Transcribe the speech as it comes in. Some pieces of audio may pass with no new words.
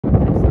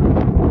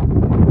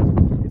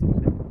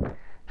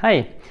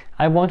Hi,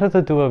 I wanted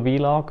to do a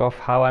vlog of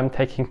how I'm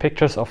taking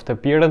pictures of the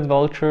bearded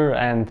vulture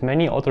and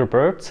many other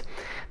birds,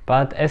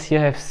 but as you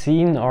have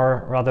seen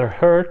or rather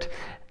heard,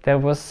 there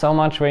was so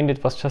much wind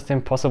it was just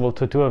impossible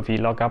to do a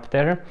vlog up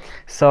there.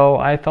 So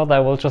I thought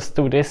I will just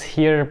do this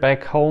here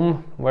back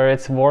home where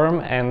it's warm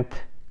and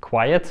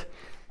quiet.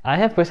 I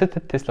have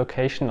visited this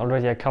location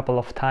already a couple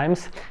of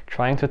times,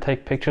 trying to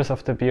take pictures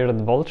of the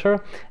bearded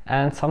vulture,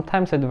 and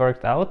sometimes it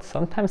worked out,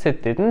 sometimes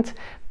it didn't,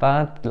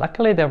 but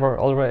luckily there were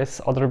always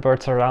other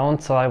birds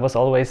around, so I was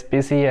always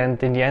busy,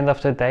 and in the end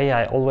of the day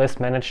I always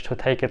managed to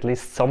take at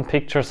least some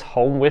pictures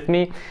home with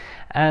me.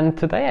 And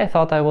today I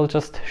thought I will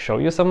just show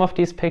you some of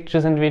these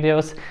pictures and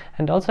videos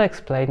and also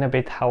explain a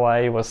bit how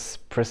I was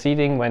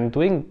proceeding when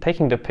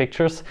taking the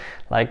pictures,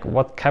 like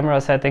what camera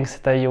settings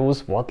did I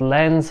use, what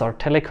lens or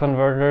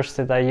teleconverters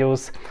did I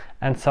use,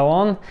 and so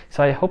on.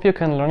 So I hope you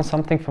can learn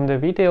something from the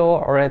video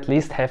or at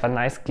least have a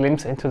nice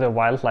glimpse into the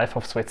wildlife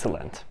of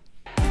Switzerland.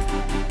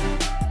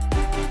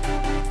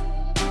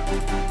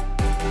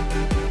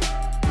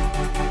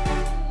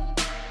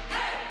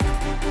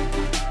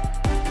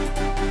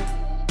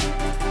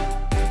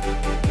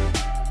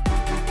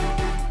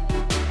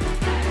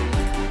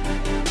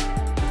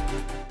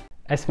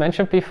 As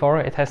mentioned before,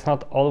 it has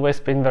not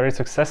always been very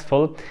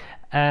successful,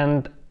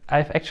 and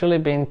I've actually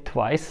been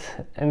twice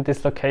in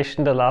this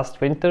location the last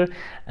winter,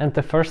 and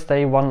the first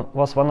day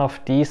was one of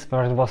these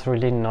where it was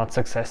really not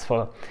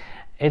successful.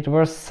 It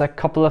was a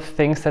couple of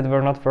things that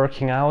were not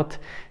working out,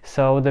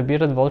 so the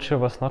bearded vulture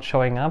was not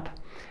showing up,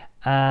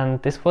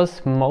 and this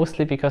was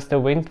mostly because the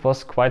wind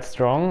was quite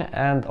strong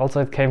and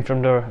also it came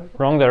from the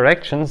wrong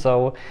direction,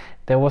 so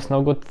there was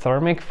no good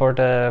thermic for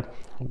the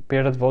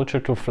bearded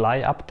vulture to fly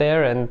up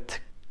there and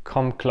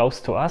come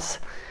close to us.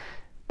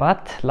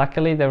 But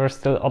luckily there were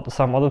still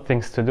some other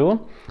things to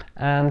do,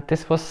 and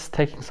this was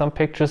taking some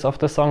pictures of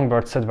the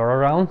songbirds that were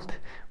around,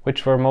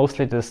 which were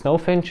mostly the snow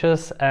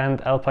finches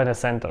and Alpine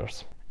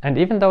accentors. And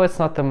even though it's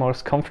not the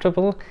most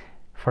comfortable,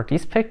 for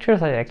these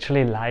pictures I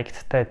actually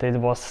liked that it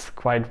was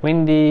quite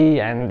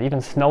windy and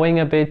even snowing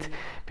a bit,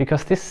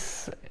 because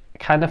this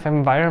kind of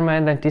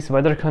environment and these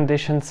weather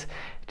conditions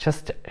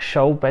just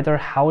show better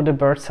how the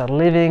birds are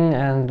living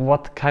and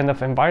what kind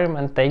of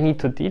environment they need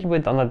to deal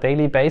with on a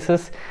daily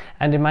basis,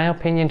 and in my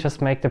opinion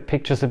just make the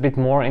pictures a bit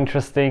more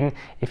interesting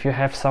if you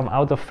have some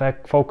out of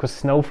focus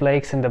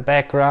snowflakes in the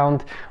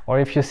background, or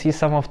if you see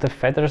some of the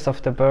feathers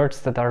of the birds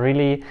that are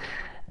really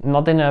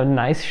not in a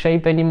nice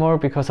shape anymore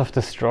because of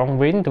the strong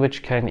wind,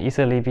 which can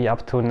easily be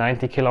up to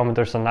 90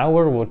 kilometers an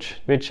hour,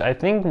 which I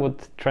think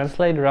would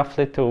translate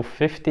roughly to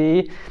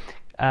 50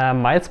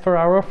 miles per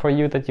hour for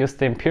you that use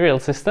the imperial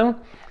system.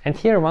 And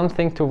here one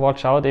thing to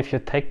watch out if you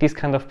take these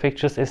kind of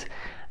pictures is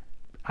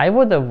I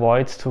would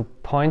avoid to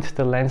point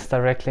the lens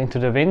directly into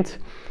the wind.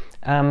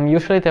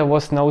 Usually there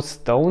was no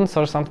stones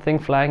or something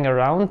flying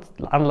around,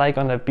 unlike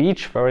on a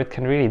beach where it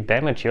can really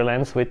damage your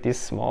lens with these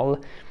small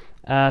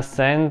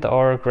sand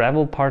or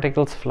gravel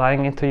particles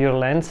flying into your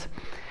lens.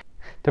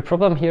 The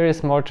problem here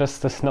is more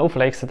just the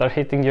snowflakes that are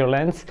hitting your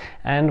lens,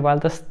 and while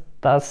this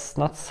does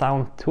not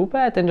sound too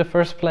bad in the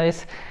first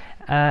place,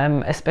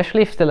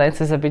 especially if the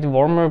lens is a bit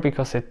warmer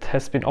because it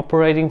has been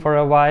operating for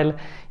a while,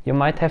 you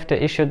might have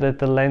the issue that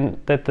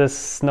the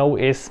snow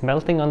is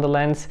melting on the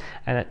lens,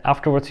 and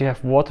afterwards you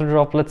have water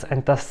droplets,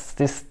 and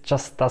this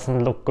just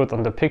doesn't look good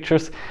on the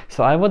pictures.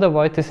 So I would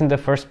avoid this in the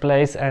first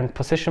place and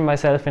position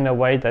myself in a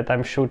way that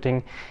I'm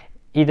shooting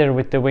either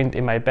with the wind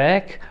in my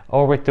back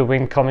or with the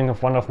wind coming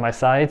off one of my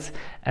sides.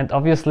 And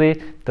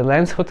obviously the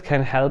lens hood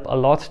can help a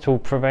lot to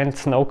prevent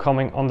snow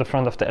coming on the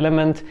front of the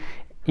element,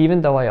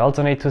 even though I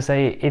also need to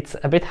say it's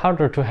a bit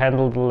harder to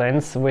handle the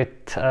lens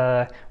with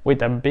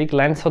a big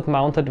lens hood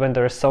mounted when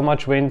there is so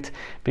much wind,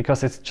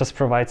 because it just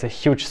provides a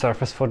huge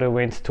surface for the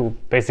wind to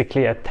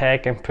basically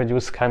attack and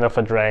produce kind of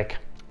a drag.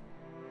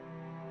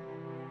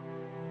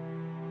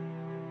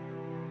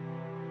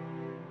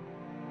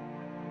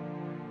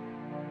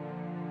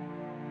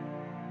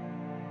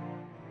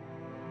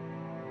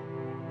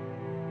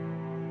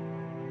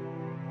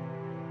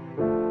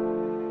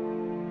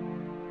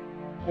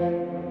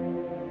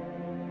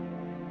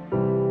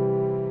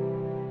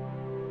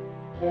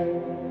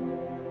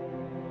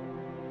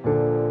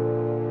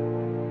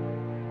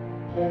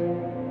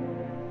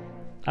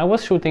 I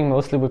was shooting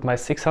mostly with my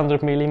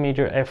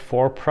 600mm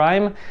f4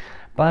 prime,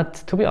 but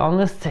to be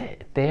honest,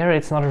 there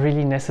it's not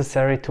really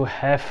necessary to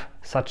have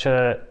such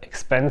a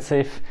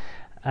expensive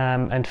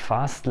and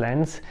fast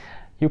lens.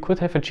 You could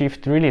have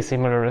achieved really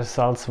similar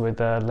results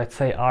with a, let's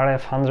say,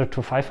 RF 100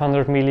 to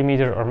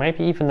 500mm, or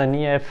maybe even an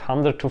EF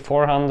 100 to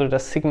 400, a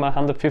Sigma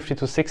 150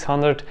 to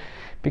 600,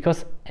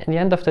 because at the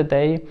end of the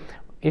day,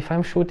 if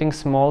I'm shooting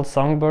small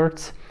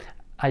songbirds,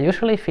 I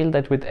usually feel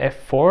that with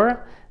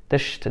f4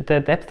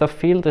 the depth of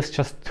field is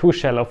just too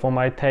shallow for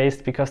my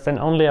taste, because then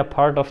only a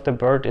part of the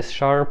bird is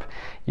sharp.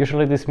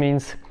 Usually this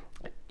means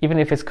even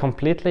if it's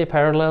completely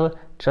parallel,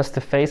 just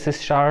the face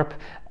is sharp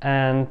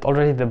and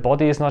already the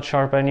body is not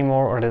sharp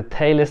anymore, or the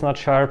tail is not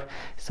sharp.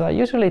 So I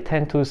usually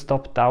tend to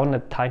stop down a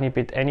tiny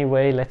bit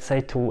anyway, let's say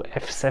to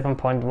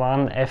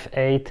f7.1,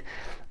 f8.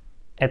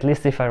 at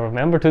least if I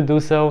remember to do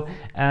so,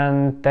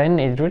 and then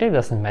it really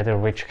doesn't matter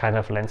which kind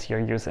of lens you're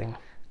using.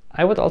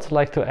 I would also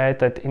like to add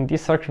that in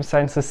these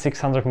circumstances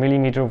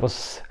 600mm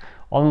was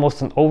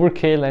almost an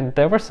overkill, and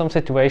there were some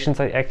situations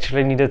I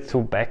actually needed to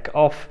back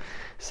off.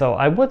 So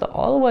I would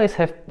almost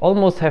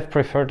have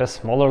preferred a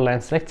smaller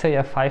lens, let's say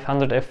a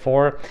 500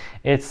 f4.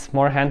 It's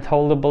more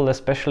hand-holdable,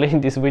 especially in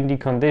these windy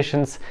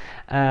conditions,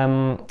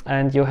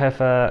 and you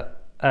have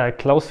a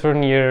closer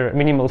near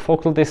minimal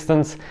focal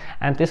distance,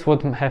 and this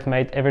would have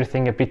made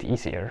everything a bit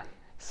easier.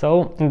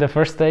 So in the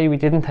first day we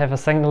didn't have a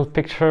single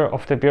picture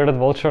of the bearded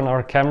vulture on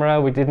our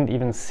camera. We didn't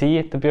even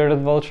see the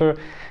bearded vulture.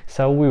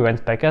 So we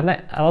went back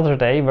another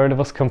day where it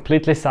was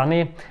completely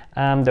sunny.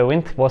 The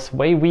wind was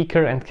way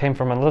weaker and came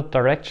from another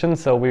direction,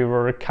 so we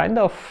were kind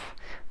of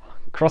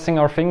crossing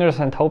our fingers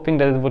and hoping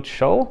that it would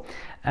show.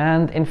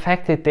 And in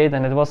fact it did,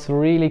 and it was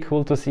really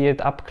cool to see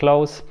it up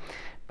close,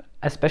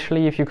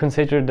 especially if you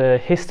consider the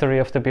history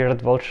of the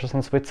bearded vultures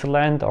in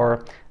Switzerland,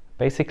 or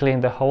basically in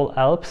the whole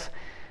Alps.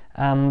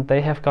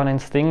 They have gone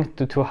extinct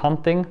due to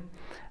hunting,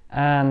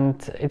 and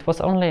it was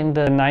only in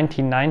the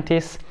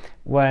 1990s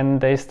when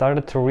they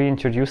started to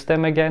reintroduce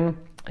them again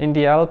in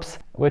the Alps,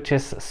 which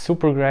is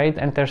super great,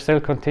 and they're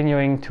still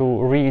continuing to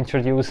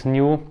reintroduce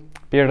new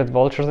bearded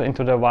vultures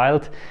into the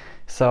wild.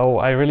 So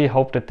I really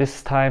hope that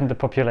this time the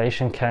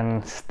population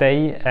can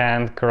stay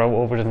and grow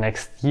over the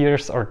next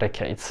years or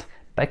decades.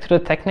 Back to the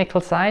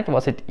technical side,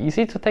 was it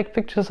easy to take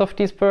pictures of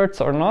these birds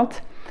or not?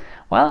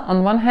 Well,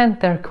 on one hand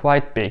they're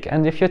quite big,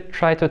 and if you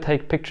try to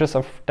take pictures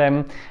of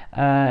them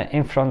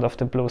in front of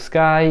the blue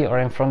sky or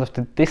in front of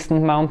the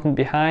distant mountain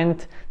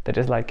behind that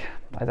is like,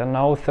 I don't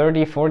know,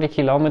 30-40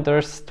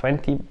 kilometers,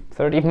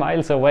 20-30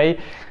 miles away,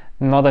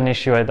 not an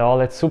issue at all.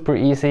 It's super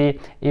easy.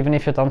 Even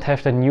if you don't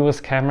have the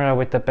newest camera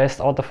with the best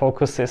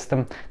autofocus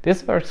system,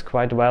 this works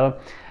quite well.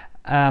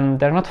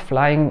 They're not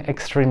flying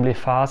extremely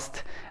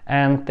fast,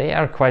 and they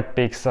are quite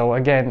big, so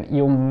again,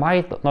 you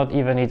might not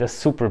even need a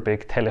super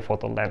big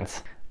telephoto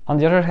lens. On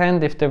the other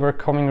hand, if they were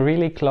coming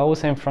really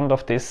close in front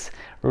of this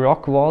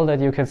rock wall that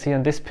you can see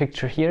in this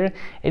picture here,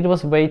 it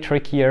was way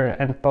trickier,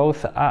 and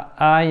both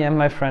I and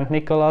my friend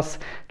Nicolas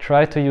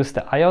tried to use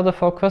the eye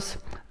autofocus,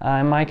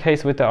 in my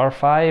case with the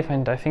R5,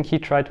 and I think he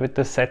tried with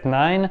the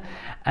Z9,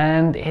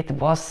 and it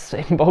was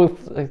in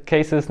both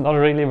cases not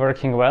really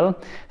working well,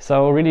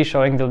 so really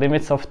showing the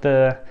limits of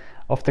the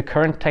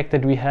current tech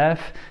that we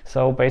have.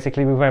 So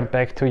basically we went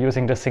back to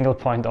using the single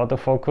point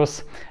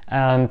autofocus,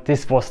 and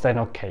this was then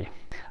okay.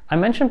 I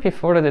mentioned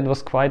before that it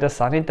was quite a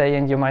sunny day,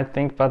 and you might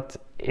think, but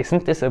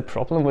isn't this a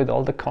problem with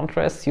all the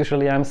contrasts?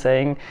 Usually I'm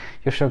saying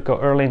you should go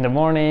early in the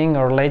morning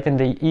or late in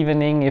the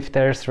evening if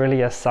there's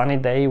really a sunny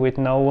day with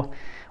no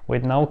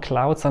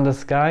clouds on the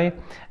sky,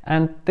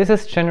 and this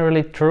is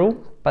generally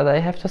true, but I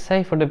have to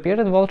say for the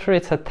bearded vulture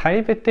it's a tiny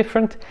bit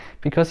different,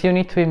 because you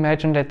need to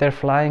imagine that they're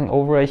flying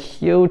over a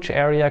huge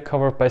area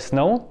covered by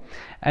snow,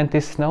 and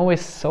this snow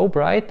is so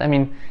bright. I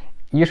mean,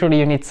 usually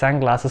you need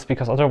sunglasses,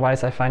 because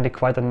otherwise I find it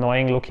quite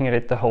annoying looking at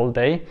it the whole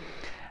day.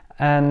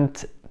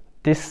 And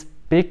this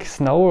big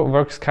snow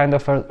works kind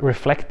of a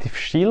reflective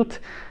shield.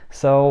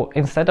 So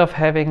instead of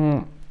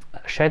having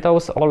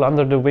shadows all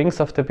under the wings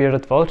of the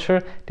bearded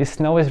vulture, this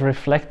snow is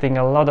reflecting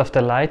a lot of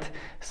the light.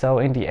 So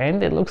in the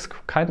end it looks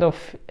kind of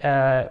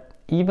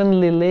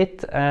evenly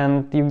lit,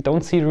 and you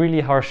don't see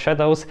really harsh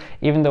shadows,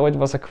 even though it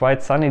was a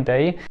quite sunny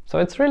day. So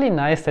it's really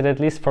nice that at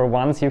least for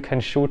once you can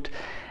shoot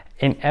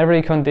in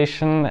every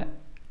condition,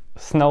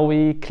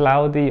 snowy,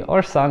 cloudy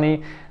or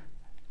sunny,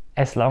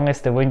 as long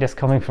as the wind is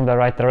coming from the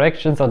right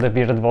direction, so the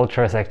bearded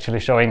vulture is actually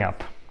showing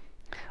up.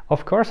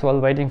 Of course, while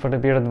waiting for the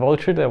bearded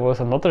vulture, there was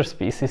another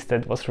species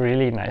that was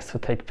really nice to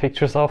take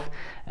pictures of,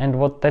 and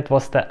that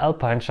was the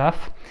Alpine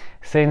chough.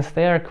 Since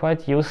they are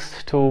quite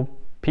used to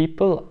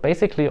people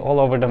basically all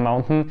over the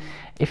mountain,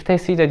 if they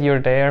see that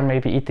you're there,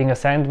 maybe eating a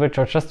sandwich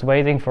or just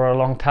waiting for a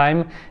long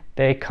time,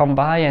 they come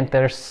by, and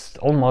they're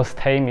almost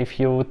tame. If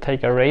you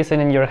take a raisin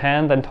in your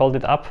hand and hold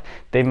it up,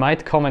 they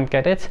might come and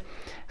get it.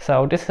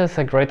 So this is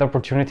a great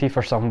opportunity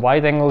for some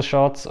wide angle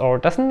shots, or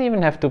doesn't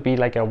even have to be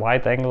like a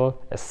wide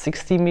angle, a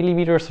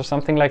 60mm or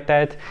something like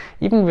that.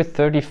 Even with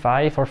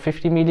 35 or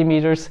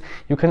 50mm,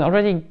 you can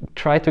already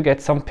try to get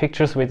some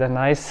pictures with a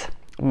nice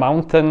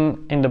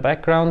mountain in the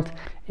background.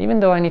 Even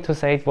though I need to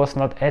say it was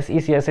not as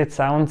easy as it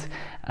sounds.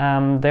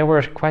 There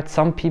were quite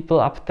some people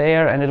up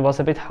there, and it was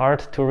a bit hard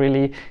to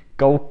really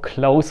go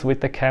close with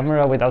the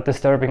camera without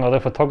disturbing other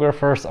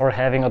photographers or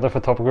having other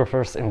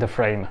photographers in the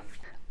frame.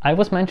 I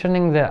was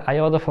mentioning the eye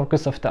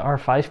autofocus of the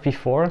R5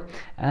 before,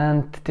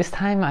 and this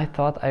time I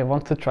thought I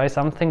want to try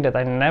something that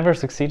I never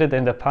succeeded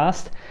in the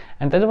past,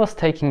 and that was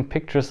taking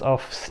pictures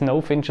of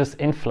snow finches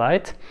in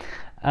flight.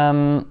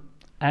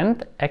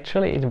 And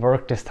actually it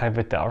worked this time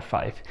with the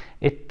R5.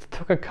 It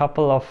took a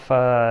couple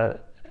of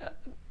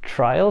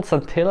trials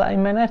until I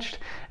managed.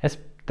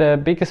 The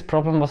biggest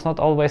problem was not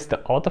always the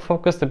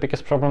autofocus, the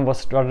biggest problem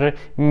was rather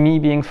me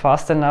being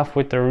fast enough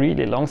with the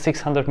really long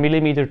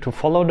 600mm to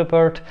follow the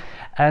bird.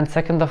 And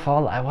second of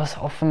all, I was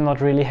often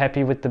not really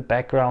happy with the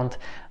background.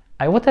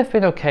 I would have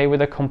been okay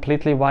with a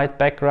completely white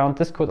background.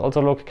 This could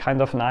also look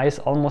kind of nice,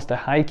 almost a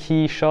high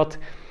key shot.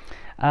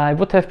 I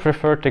would have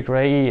preferred the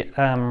gray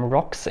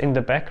rocks in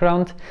the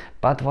background,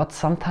 but what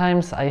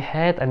sometimes I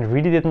had and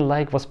really didn't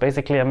like was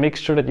basically a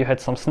mixture that you had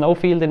some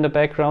snowfield in the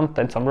background,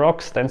 then some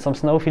rocks, then some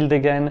snowfield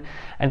again,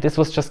 and this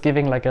was just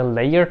giving like a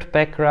layered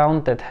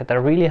background that had a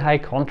really high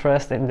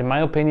contrast and in my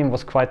opinion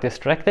was quite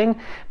distracting,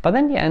 but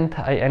in the end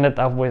I ended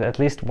up with at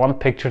least one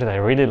picture that I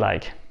really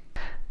like.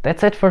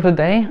 That's it for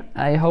today.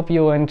 I hope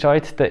you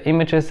enjoyed the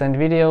images and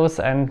videos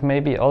and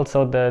maybe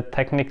also the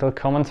technical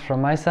comments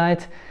from my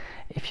side.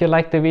 If you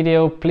liked the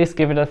video, please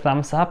give it a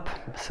thumbs up,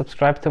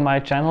 subscribe to my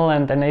channel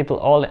and enable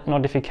all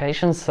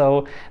notifications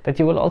so that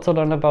you will also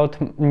learn about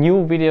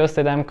new videos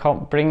that I'm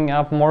bringing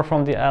up more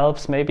from the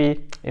Alps,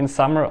 maybe in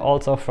summer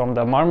also from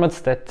the marmots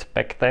that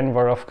back then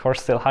were of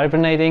course still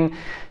hibernating.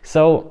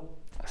 So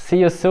see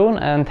you soon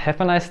and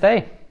have a nice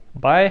day.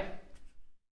 Bye!